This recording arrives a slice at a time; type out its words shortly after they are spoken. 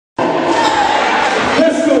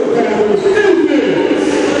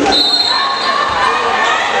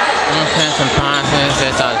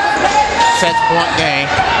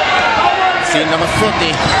see number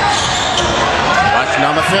 50. Watch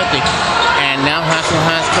number 50. And now Hudson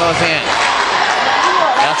Hines goes in.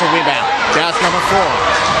 That's a rebound. That's number 4.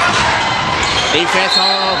 Defense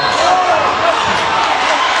all over.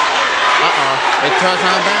 It turns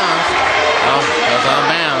on bounds. Oh, it goes on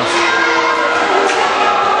bounds.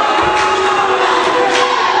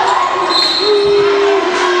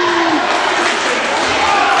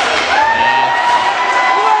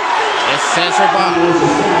 Centarl ball.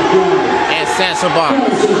 And Centarl ball.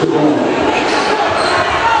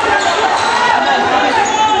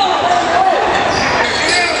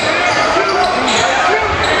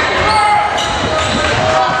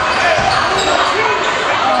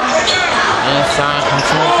 Inside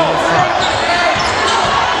control from the front.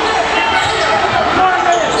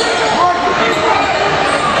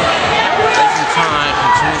 Taking time,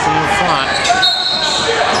 control from the front.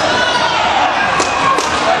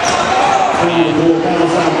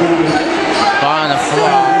 Ball on the floor.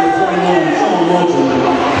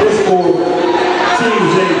 This for Team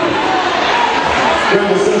Z.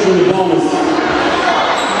 Granville Central the bonus.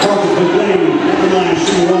 Parker's been playing at the line,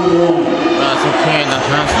 shooting 1-1. Well, it's okay. The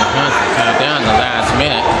Hudson cut down the last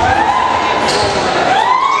minute.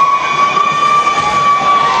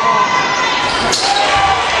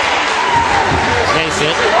 Face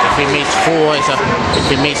it. If he makes 4, it's a. If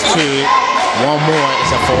he makes 2, 1 more,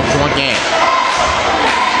 it's a 4-point game.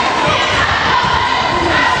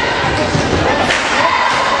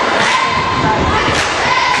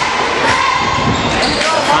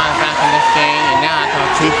 Back in this game, and now it's a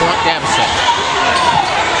 2-point deficit.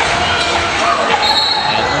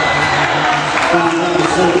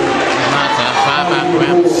 It's a 5-out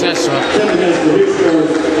Granville Central.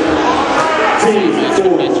 That's the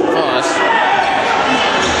bench first.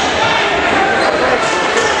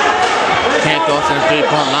 Can't go to the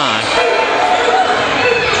 3-point line.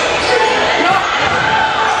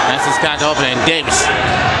 That's just got open, and Davis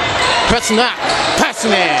pressing up,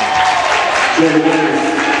 passing in.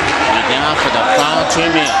 Down for the final 2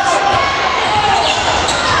 minutes.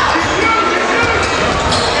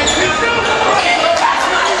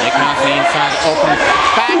 They come to the inside, open,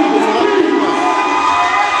 back and forth.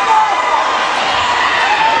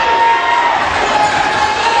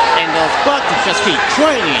 And those buckets just keep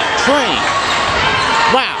training.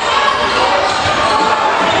 Wow.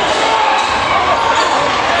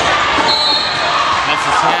 That's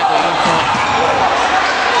a tackle in front.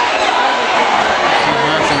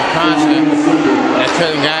 That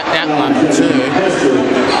could have got that one too.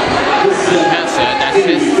 That's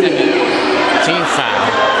his second team foul.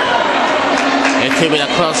 It could be a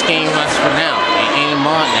close game rush for now. Any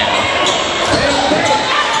more now.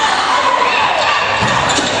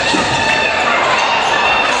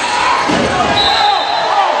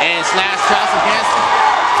 And it's last touch against him.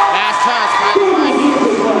 Last touch by the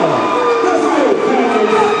Vikings.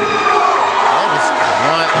 Oh, it's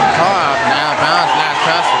one car now bounds last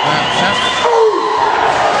touch for Granville Central.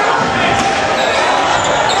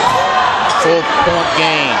 4-point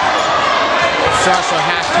game. Central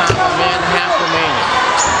has time for a minute and a half remaining.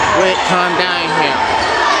 Wait, calm down here.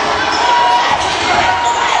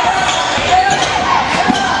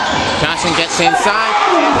 Johnson gets inside.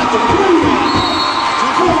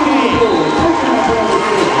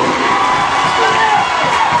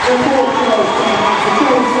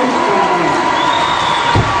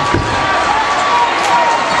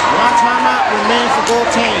 One timeout remains for both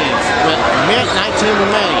teams with minute 19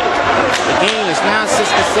 remaining. The game is now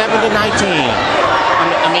 67-19.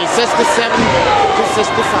 I mean 67-65.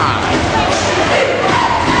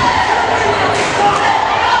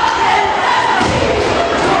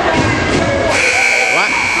 What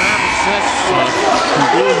Granville Central can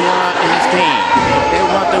do here in this game? They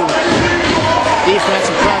want the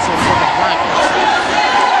defensive pressure from the Vikings.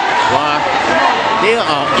 Well, they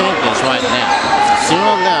are in this right now. Sooner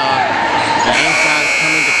or later, the inside is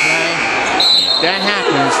coming to play. If that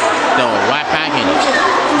happens, they'll right back in it.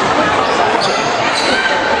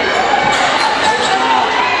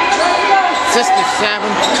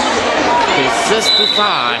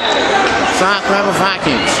 67-65. South Granville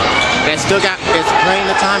Vikings. They still got is playing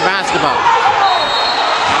the time basketball.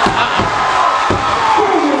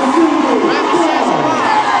 Granville Central.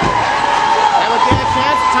 That would get a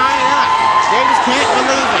chance to tie it up. They just can't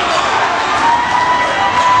believe it.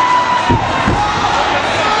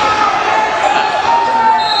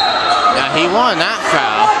 Now he won that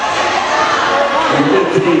foul.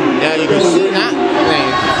 Yeah, you can see that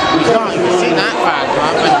thing. You can see that foul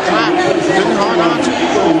drop, but the clock couldn't hold on to it.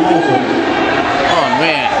 Oh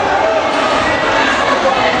man.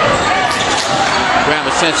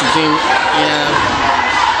 Granville Central team, yeah.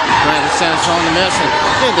 Granville Centarl on the mission.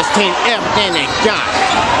 Give this team everything they got.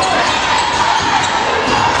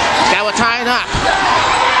 That will tie it up.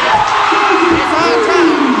 It's all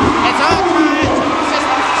time. It's all time.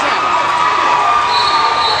 6-7.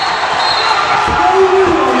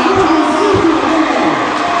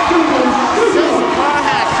 Centarl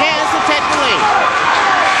has a chance to take the lead.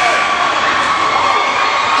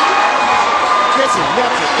 This is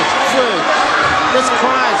Remacth. It's true. This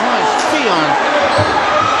crowd is on its feet on.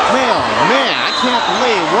 Man, I can't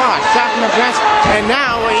believe what shot from the bench, and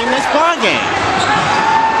now we're in this ball game.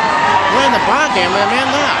 We're in the ball game with a man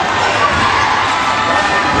left.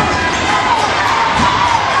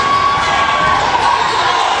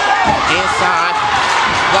 Inside,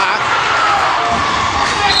 block.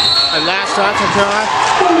 A last shot to Januray.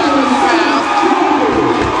 Foul.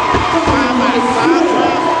 Foul by the foul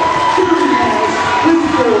trap.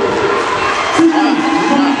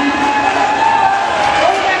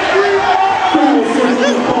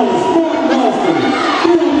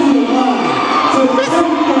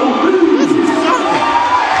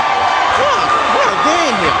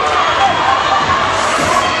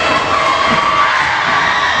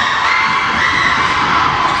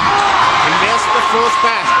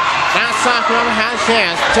 Granville has a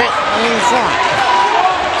chance to take in front.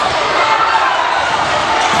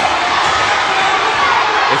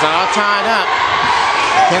 It's all tied up.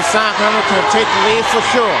 Can Granville take the lead for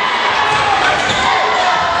sure?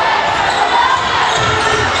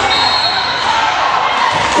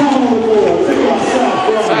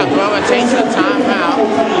 Granville takes a timeout.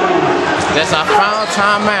 That's our final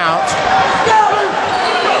timeout.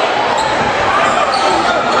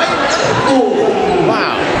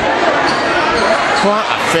 Wow. What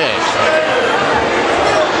a fish.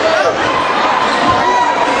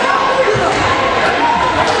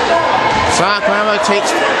 Granville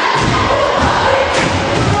takes the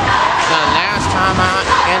last timeout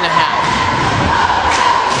in the half.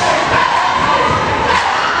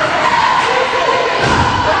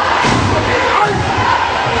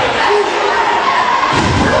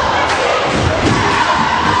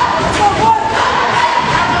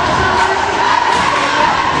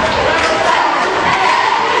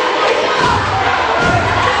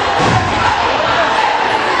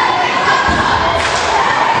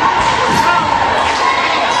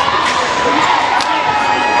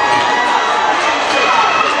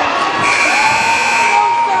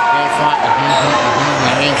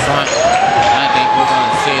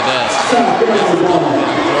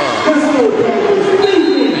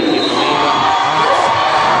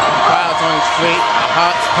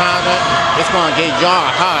 It's going to get y'all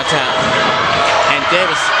a heart attack. And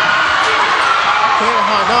Davis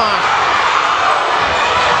hold on.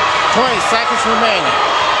 20 seconds remaining.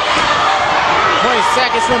 20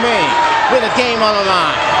 seconds remaining with a game on the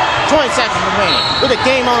line. 20 seconds remaining with a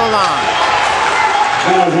game on the line.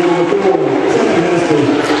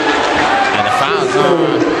 And the foul's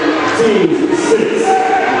on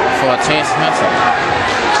for a chance to mess up.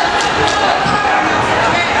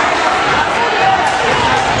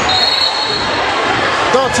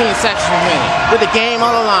 13 seconds remaining with the game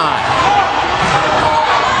on the line.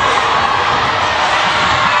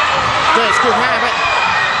 Good, scoop have it.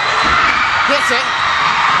 Gets it.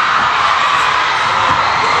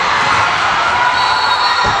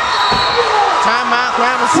 Timeout,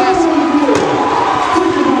 Granville Centarl.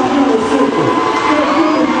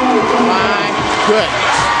 Oh my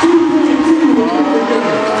goodness. Oh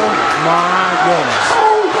my goodness.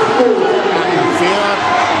 I can feel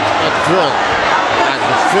the drill.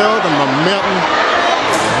 Feel the momentum,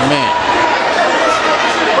 man.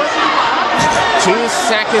 2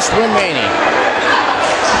 seconds remaining.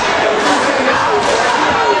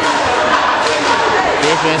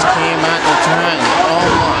 Defense came out to turn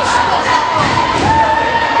almost.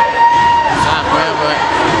 Granville,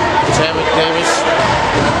 Davis.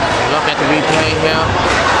 Look at the replay here.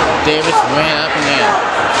 Davis ran up and in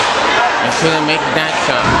and couldn't make that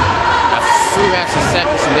shot. A few extra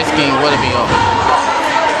seconds and this game would be over.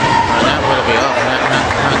 That would be up.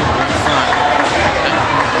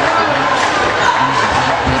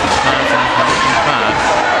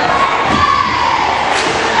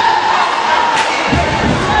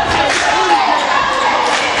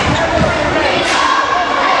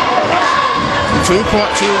 $2.2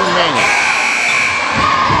 remaining.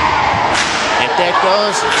 If that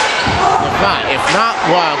goes, fine. If not,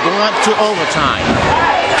 we're going to overtime.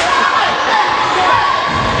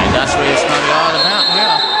 And that's what it's going to be all about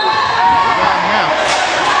now.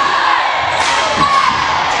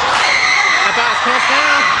 About to push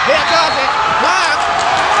down. Here goes it. Block.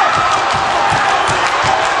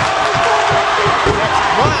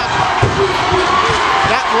 Block.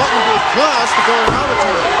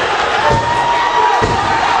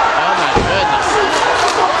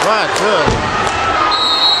 good.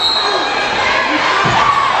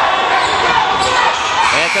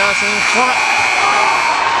 There goes in front.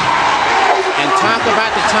 And talk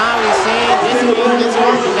about the time we've seen this game is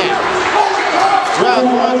over now.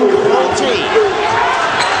 12-1 OT.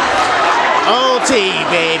 OT,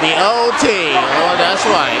 baby, OT. Oh, that's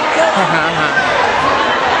right.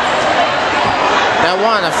 That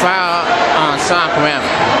one a foul on Centarl.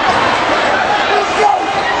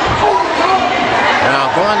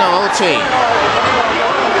 Now going to OT.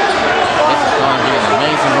 This is going to be an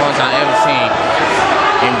amazing one I've ever seen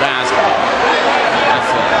in basketball.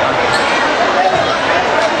 That's it.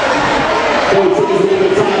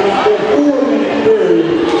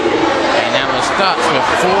 And that was starts with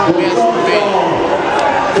 4 minutes remaining.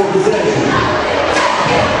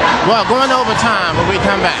 Well, going to overtime when we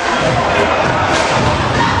come back.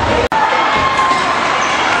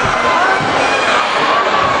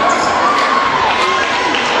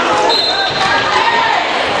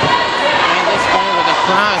 And this game with the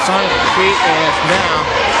crowd is on the street is now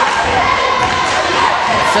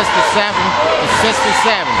 67.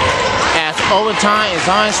 As overtime is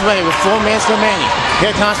on its way with 4 minutes remaining.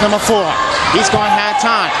 Here comes number 4. He's going to have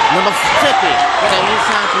time. Number 50 with an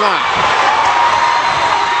inside block.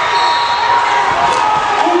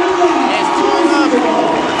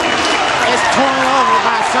 It's torn over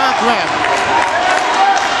by Centarl.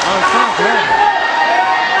 On Centarl.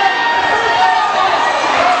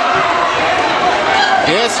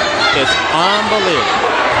 This is unbelievable.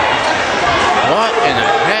 What in the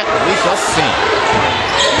heck have we just seen?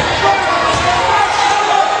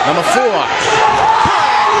 Number 4.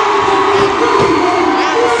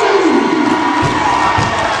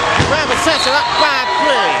 Granville sets it up by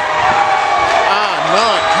 3. Oh no,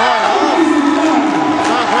 it torn over.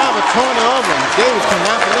 Granville torn it over and Davis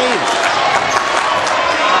cannot believe it.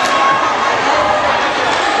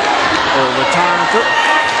 Overtime to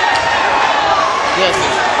yes.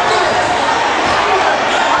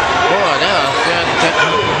 Boy, that was fair to get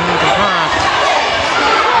compliance.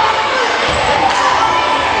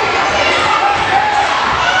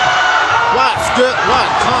 What's good? What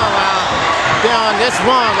turnaround there on this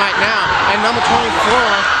one right now. And number 24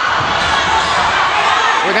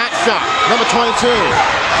 with that shot. Number 22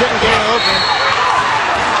 couldn't get it open.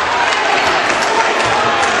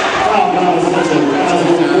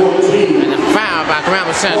 And a foul by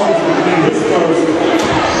Granville Central.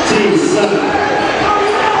 Team 7.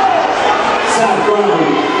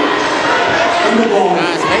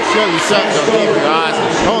 Guys, make sure you shut those your eyes and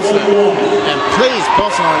post them. And please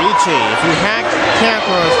post them on YouTube. If you hack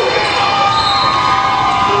cameras,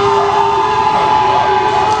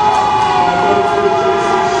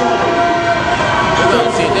 you're going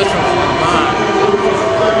to see this one from mine.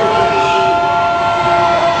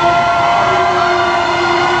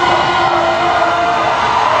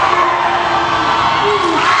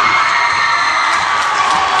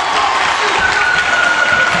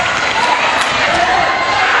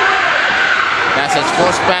 That's his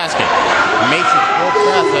first basket. Makes his fourth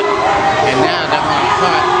basket. And now they're going to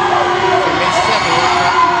cut. He makes second.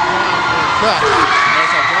 Cut.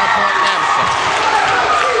 There's a 1-point deficit.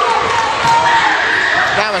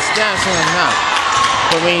 That was deficit enough.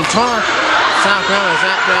 But when you turn, Centarl is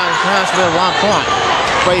out there in class with 1 point.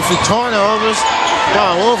 But if you turn it over,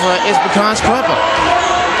 it becomes crippled.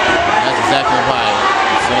 That's exactly right.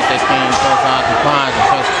 As soon as this game goes on to pause,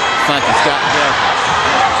 something's got to go.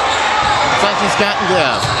 Something's got to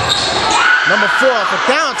go. Number 4 for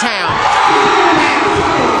downtown.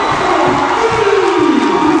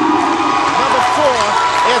 Number 4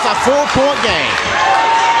 is a 4-point game.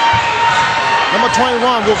 Number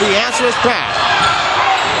 21 will be answers back.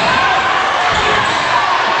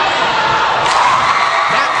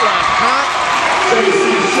 That one caught.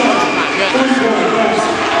 Oh my goodness.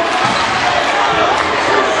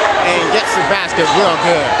 And gets the basket real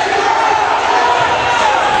good.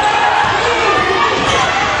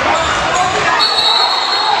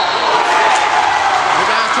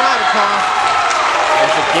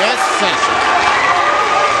 Against Central.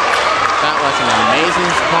 That was an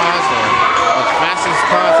amazing pause, the fastest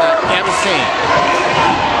pause I've ever seen.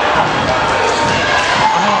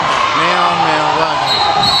 Oh, man, what?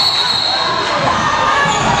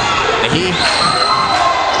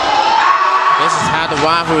 This is how the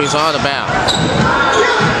rivalry is all about.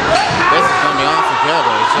 This is going to be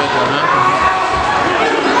unforgettable,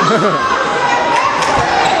 huh?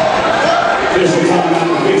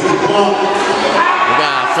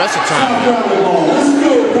 Fresh time. Let's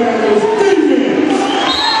go, Panthers. Defense.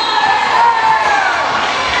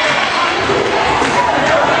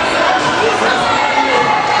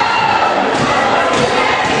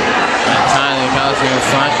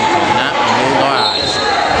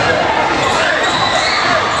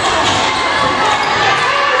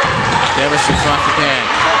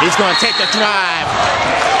 going to take the drive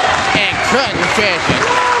and cut and finish it.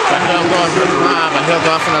 But he'll go for the line, but he'll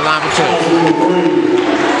go from the line for two.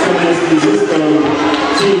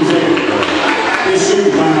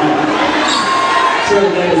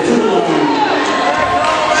 Couldn't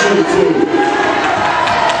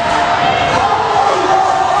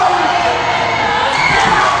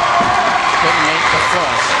make the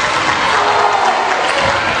first.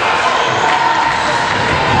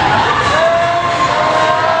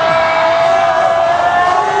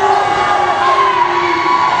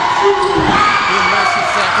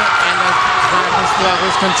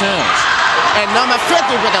 Struggles continues. And number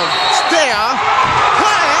 50 with a steal,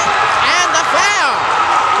 put it, and the foul.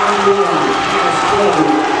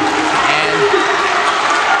 And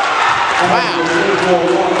wow.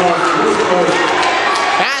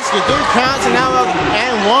 Basket do counts an hour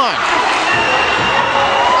and one.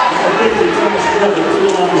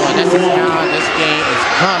 Boy, this is how this game is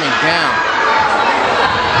coming down.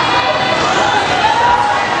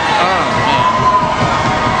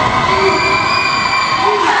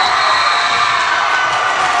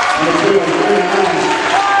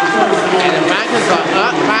 And the Vikings are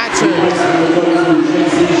up by 2.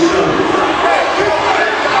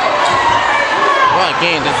 What a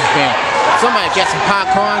game this has been. Somebody get some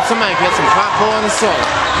popcorn, somebody get some popcorn and soda.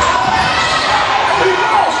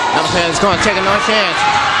 Another player is going to take another chance.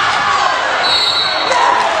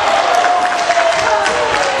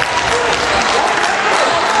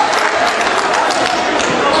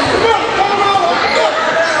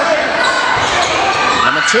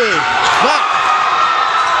 Number 2, but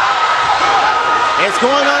it's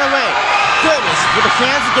going on the way. Goodness, with a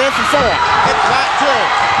chance to get it for 4. It's blocked 2.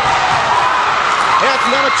 It's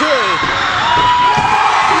number 2.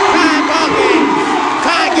 Tie ball game.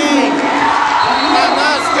 Tie game.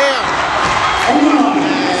 Another steal.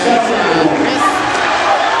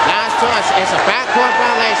 Last touch. It's a backcourt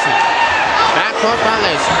violation. Backcourt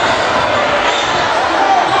violation.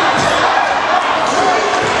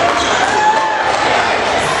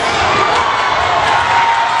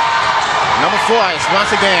 Number 4 is once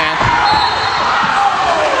again.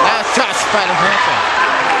 Last touch by the Panther.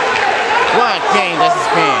 What a game this has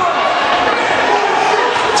been.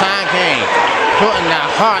 Time game. Putting the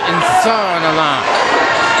heart and soul on the line.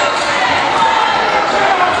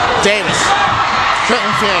 Davis.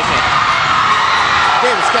 Couldn't finish it.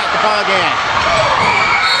 Davis got the ball again.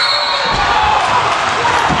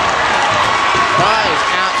 Ball is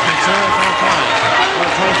out. Continuing from the point.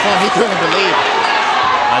 He couldn't believe it.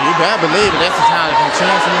 You better believe it. This is how it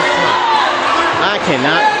continues in the front. I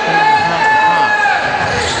cannot. Oh, man.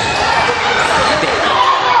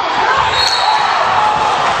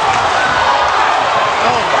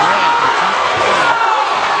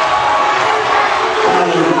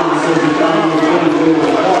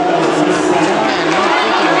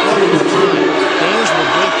 Things will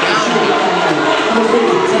break down.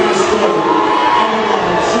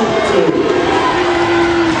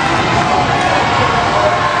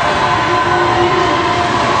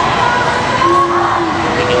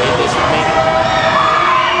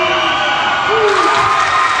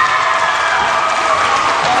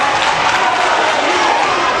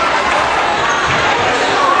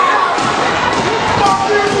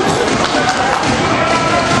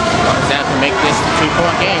 Make this a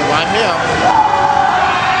 3-point game right here.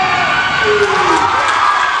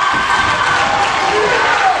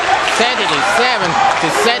 77-75.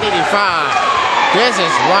 This is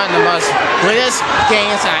one of the most greatest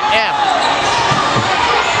games I ever.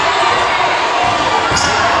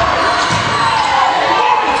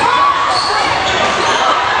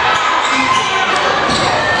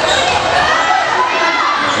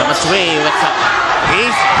 Number 3 with a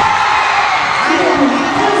piece.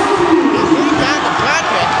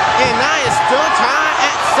 And now it's still tied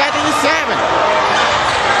at 77.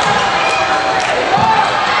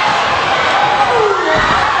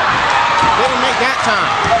 Didn't make that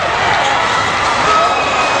time.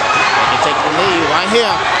 They can take the lead right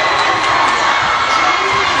here.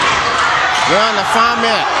 We're on the 5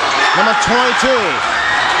 minute. Number 22.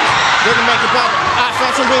 Didn't make it back.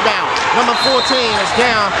 Offensive rebound. Number 14 is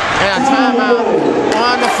down. And a timeout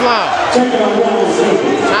on the floor.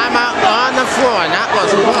 Timeout on the floor. And that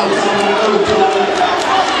was close.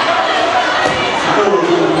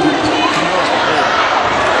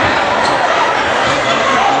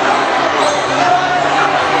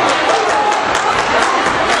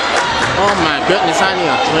 Oh my goodness, I need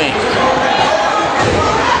a drink.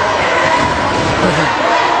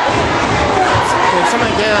 Can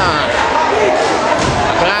somebody get a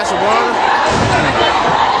glass of water?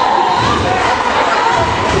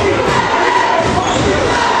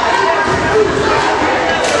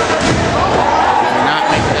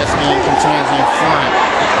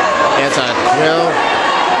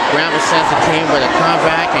 Center came with a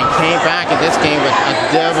comeback and came back in this game with a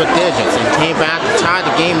double digits and came back to tie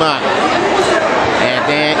the game up. And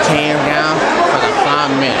then came down for the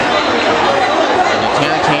 5 minute. And the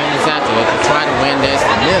Tanner Cannons after it to try to win this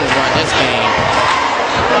and nearly won this game.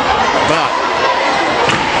 But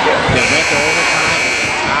they went to overtime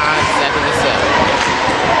and tied 7-7.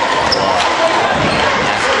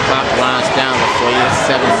 As the clock winds down before you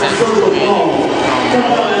 7 seconds remaining.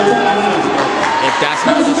 If that's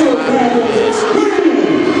not the score, it is.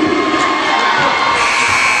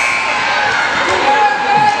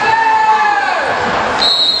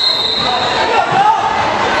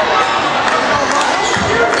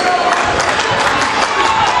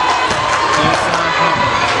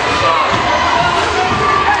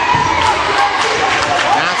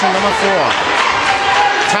 Now to number 4.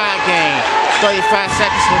 Tie game. 35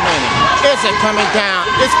 seconds remaining. Is it coming down?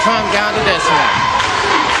 It's come down to this one.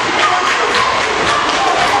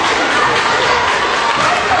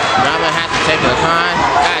 Granville has to take the time.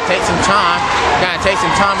 Gotta take some time. Gotta take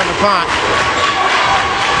some time in the clock.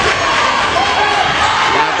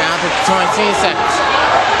 Now down to 20 seconds.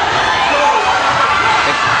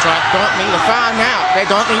 They don't need a foul now. They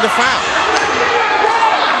don't need a foul.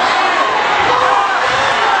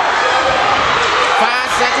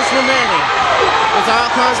 5 seconds remaining. This all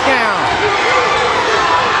comes down.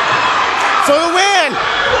 For the win!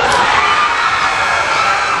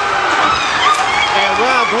 And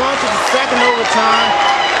well, going to the second overtime.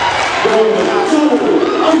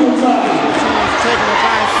 Taking the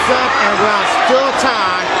by sub, and well, still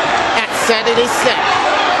tied at 76.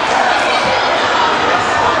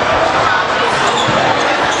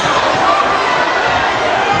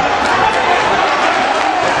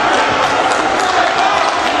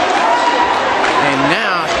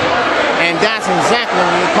 And that's exactly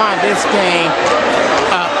what we call this game,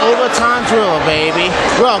 overtime drill, baby.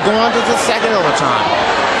 Well, going to the second overtime.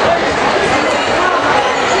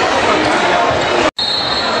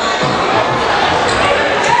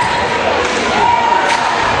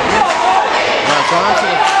 Well, going to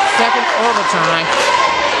the second overtime.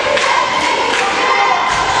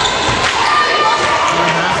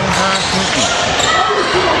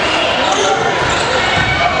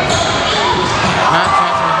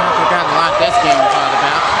 This game is all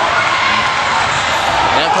about.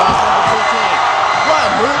 That pass number 14. What a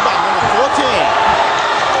move by number 14.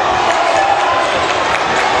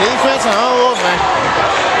 Defense and all over.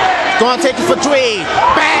 Going to take it for 3.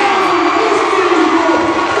 Bang!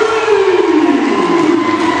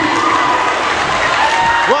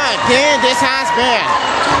 What a game this has been.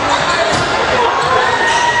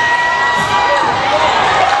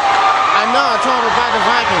 I know I'm talking about the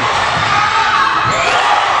Vikings.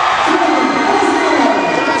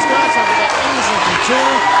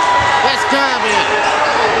 That's gonna be.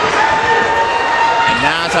 And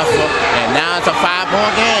now it's a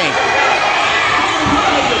 5-point game.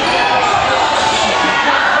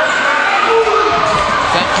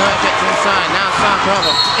 That curve gets inside. Now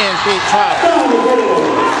Centarl in big trouble.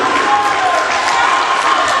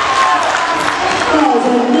 Foul is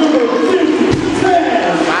on number 50.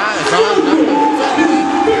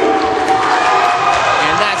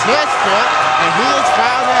 And that's his foot, and he is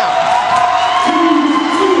fouled out.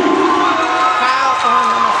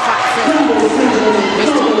 This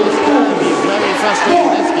team is going to be very frustrated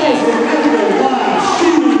in this game.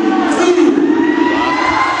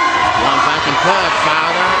 One back and plug,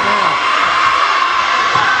 fouled out now.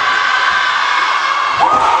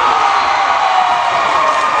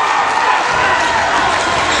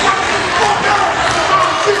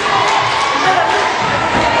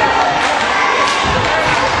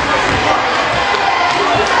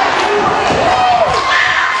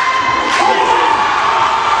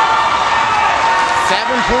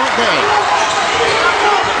 Point game.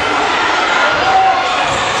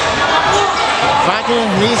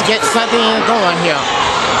 Vikings needs to get something going here.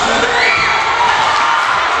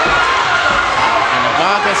 And the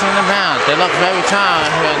ball gets in the bounds. They look very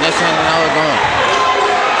tired here. This is another going.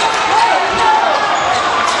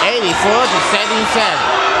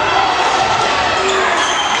 84-77.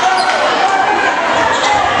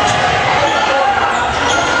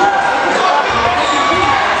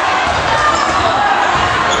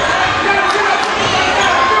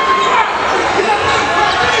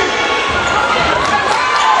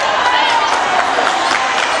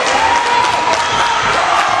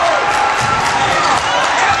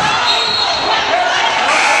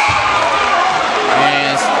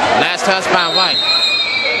 Touch by White.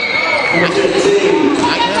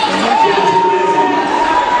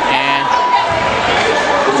 And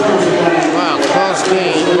well, close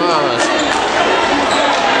game was.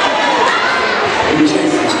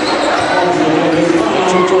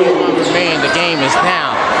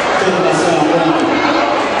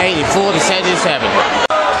 87.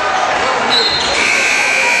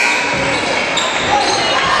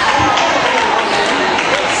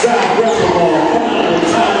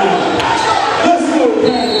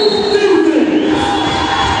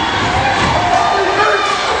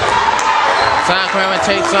 South Granville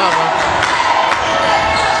takes over.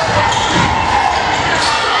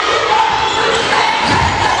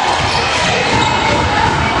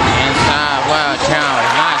 Inside, well, Januray,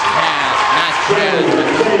 nice pass,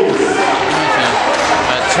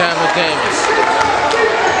 Trevor Davis.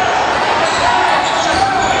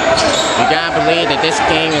 You gotta believe that this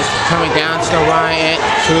game is coming down to the wire at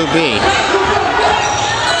 2B.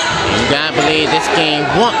 You gotta believe this game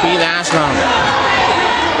won't be last longer.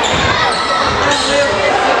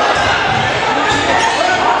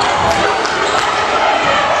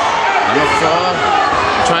 Number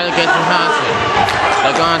 4, trying to get to Hudson.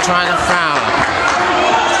 They're going to try to foul him.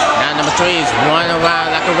 Now number 3 is running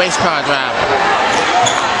around like a race car driver.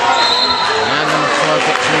 Now number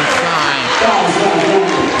 4 gets inside.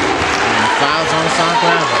 And fouls on South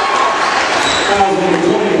Granville.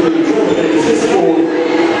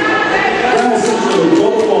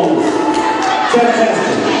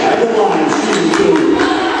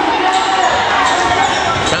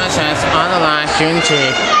 Johnson's on the line, shooting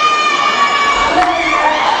 2.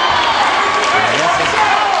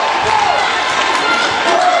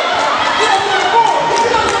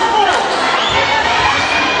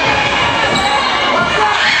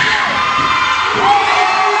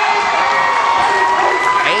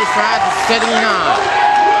 I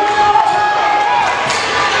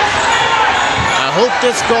hope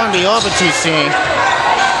this is going to be over too soon.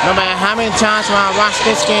 No matter how many times when I watch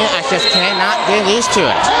this game, I just cannot get used to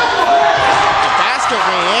it. The basket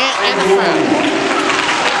went in and the foul.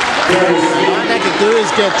 All they can do is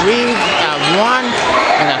get 1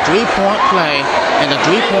 and a 3-point play and a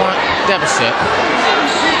 3-point deficit.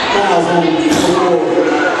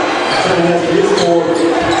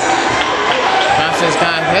 Johnson's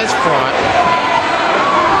got his part.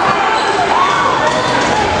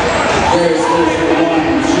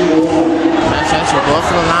 Johnson will go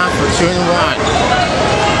for the line for 2 and 1.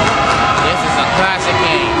 This is a classic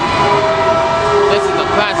game. This is a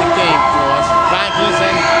classic game for us. Vikings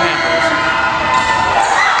and Panthers.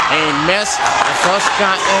 He missed the first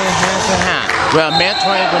shot in his hand. Well, minute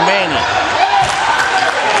 20 remaining.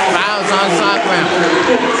 Fouls on South Granville.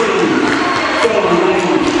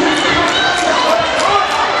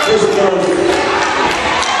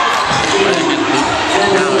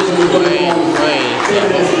 Now it's way.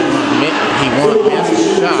 He won't miss a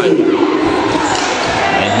shot.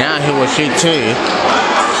 And now he will shoot 2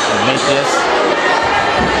 and make this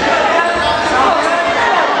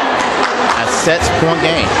a 6-point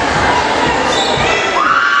game.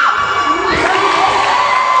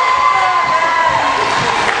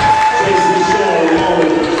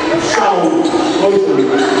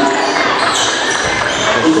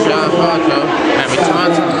 Sean Harjo and return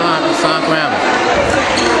to the line for South Granville.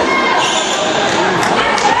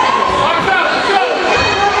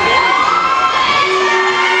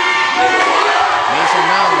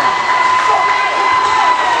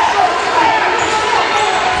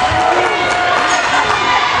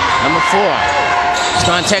 Number 4. He's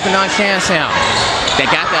going to take another chance out. They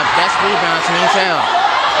got the best rebounds in each out.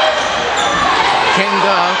 Couldn't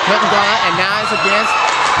go, and now it's against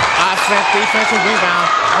defensive rebound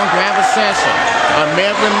on Granville Central. A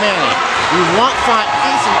minute remaining. You won't find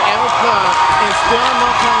each and every club in still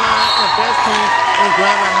North Carolina, the best team in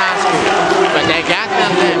Granville High School. But they got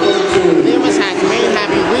their limits. Limits has made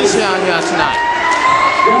happy resale here tonight.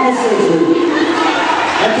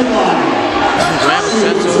 Granville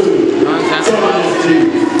Central runs that ball.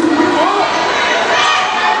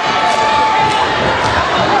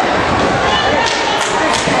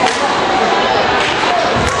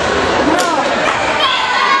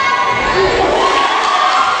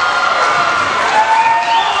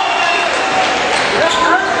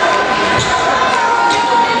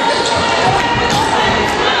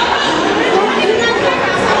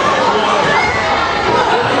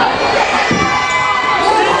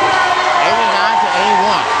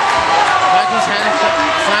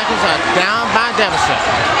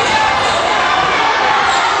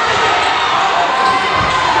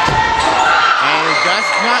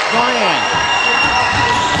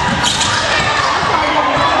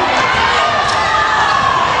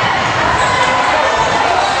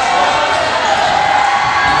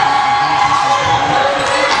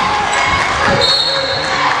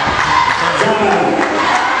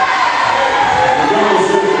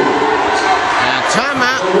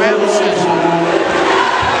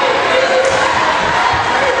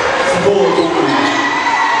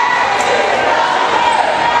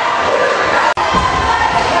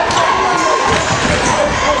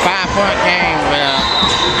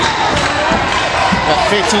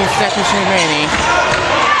 15 seconds remaining.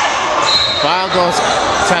 Ball goes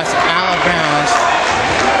touch out of bounds.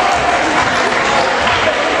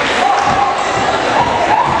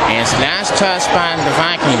 And it's last touch by the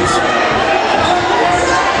Vikings.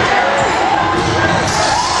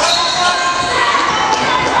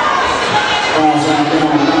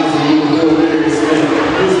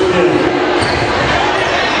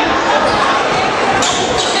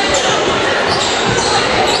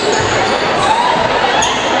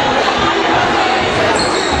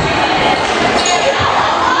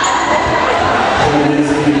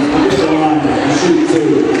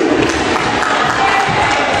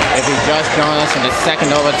 If we just join us in the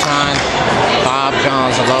second overtime, Bob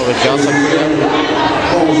Jones along with Joseph Hill.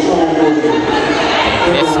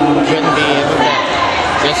 This couldn't be any better.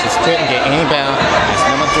 This just couldn't get any better. As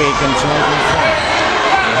number 3 continues to play.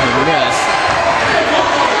 And he missed.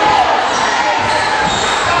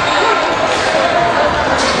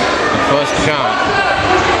 The first shot.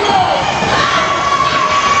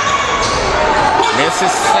 This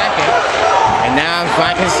is second. And now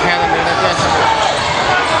Vikings handling it against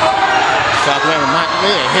South River might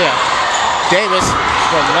live here. Davis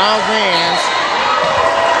for long wins.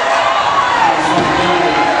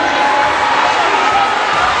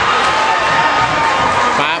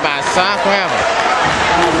 Five by South River.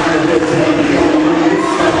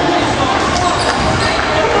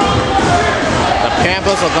 The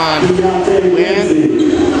Panthers are going to win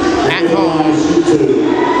at home.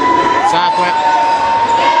 South River.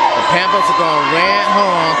 The Panthers are going to win at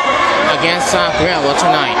home against South River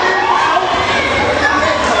tonight.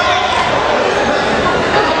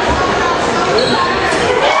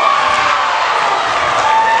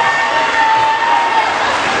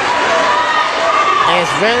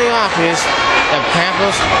 It's very obvious that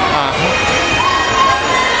Panthers are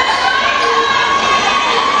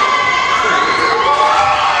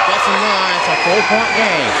just know it's a 4-point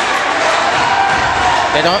game.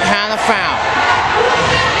 They don't have a foul.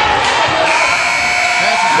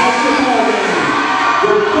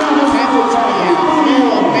 Panthers being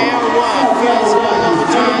very well against number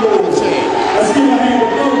 10, number 2. Let's give a hand to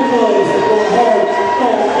both clubs for a hard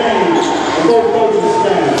game and both coaches'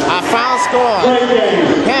 staff. Our final score,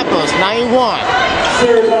 Panthers 91,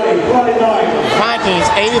 Vikings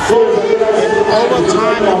 84,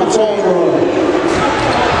 overtime number 2.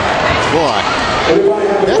 Boy,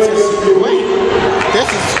 this is great. This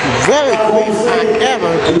is very great if I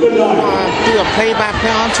ever do a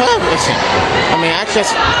play-by-play on television. I mean, I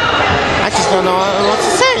just don't know what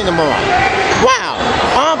to say anymore. Wow,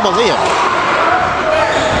 unbelievable.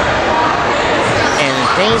 And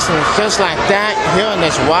things just like that, here in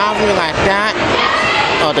this rivalry like that,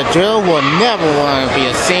 the drill will never want to be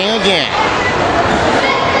seen again.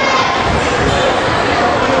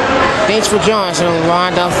 Thanks for joining us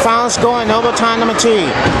on the final score in overtime number 2.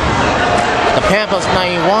 The Panthers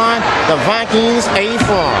 91, the Vikings 84.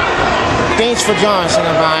 Thanks for joining us,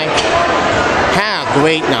 everybody. Have a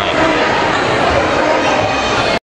great night.